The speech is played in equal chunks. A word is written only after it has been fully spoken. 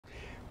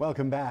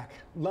Welcome back.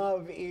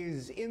 Love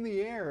is in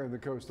the air in the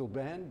Coastal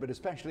Bend, but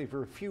especially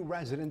for a few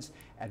residents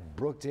at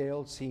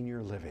Brookdale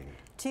Senior Living.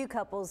 Two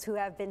couples who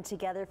have been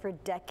together for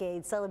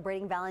decades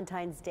celebrating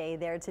Valentine's Day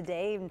there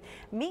today.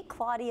 Meet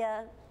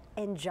Claudia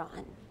and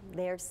John.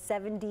 Their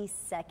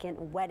 72nd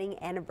wedding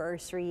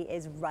anniversary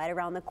is right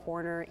around the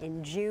corner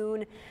in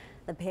June.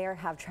 The pair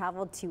have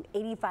traveled to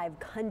 85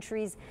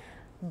 countries,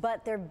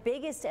 but their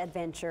biggest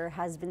adventure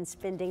has been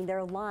spending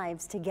their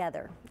lives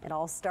together. It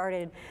all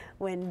started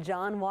when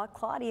John walked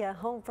Claudia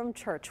home from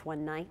church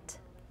one night.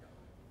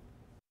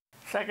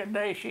 Second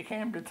day she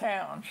came to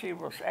town, she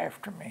was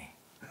after me.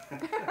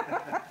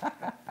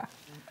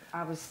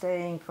 I was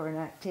staying for an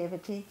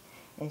activity,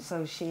 and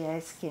so she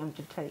asked him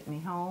to take me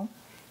home.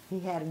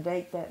 He had a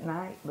date that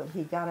night, but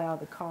he got out of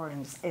the car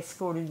and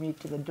escorted me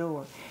to the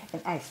door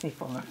and asked me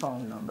for my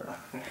phone number.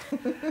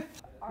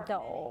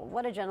 Oh,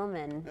 what a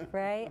gentleman,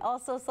 right?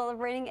 Also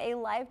celebrating a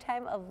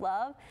lifetime of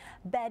love,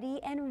 Betty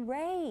and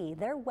Ray.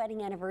 Their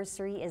wedding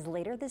anniversary is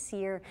later this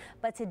year,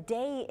 but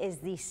today is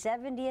the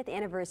 70th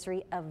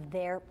anniversary of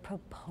their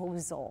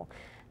proposal.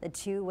 The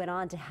two went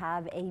on to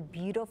have a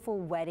beautiful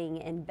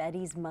wedding in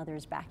Betty's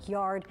mother's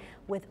backyard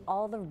with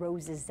all the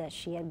roses that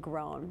she had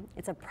grown.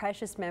 It's a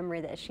precious memory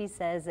that she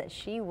says that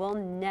she will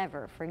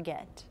never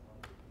forget.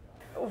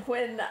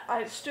 When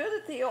I stood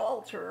at the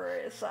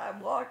altar as I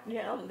walked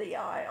down the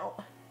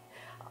aisle,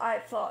 I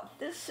thought,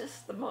 this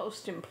is the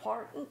most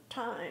important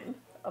time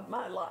of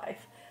my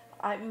life.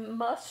 I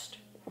must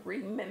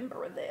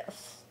remember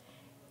this.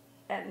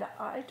 And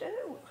I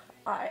do.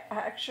 I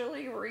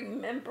actually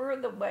remember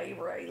the way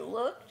Ray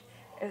looked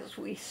as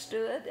we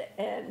stood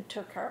and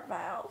took our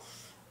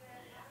vows.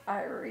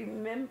 I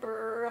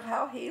remember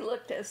how he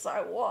looked as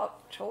I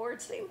walked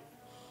towards him.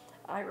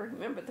 I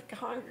remember the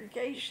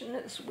congregation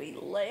as we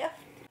left.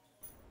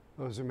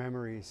 Those are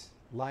memories.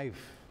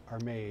 Life are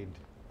made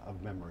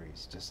of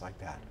memories, just like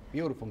that.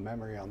 Beautiful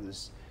memory on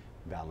this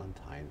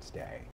Valentine's Day.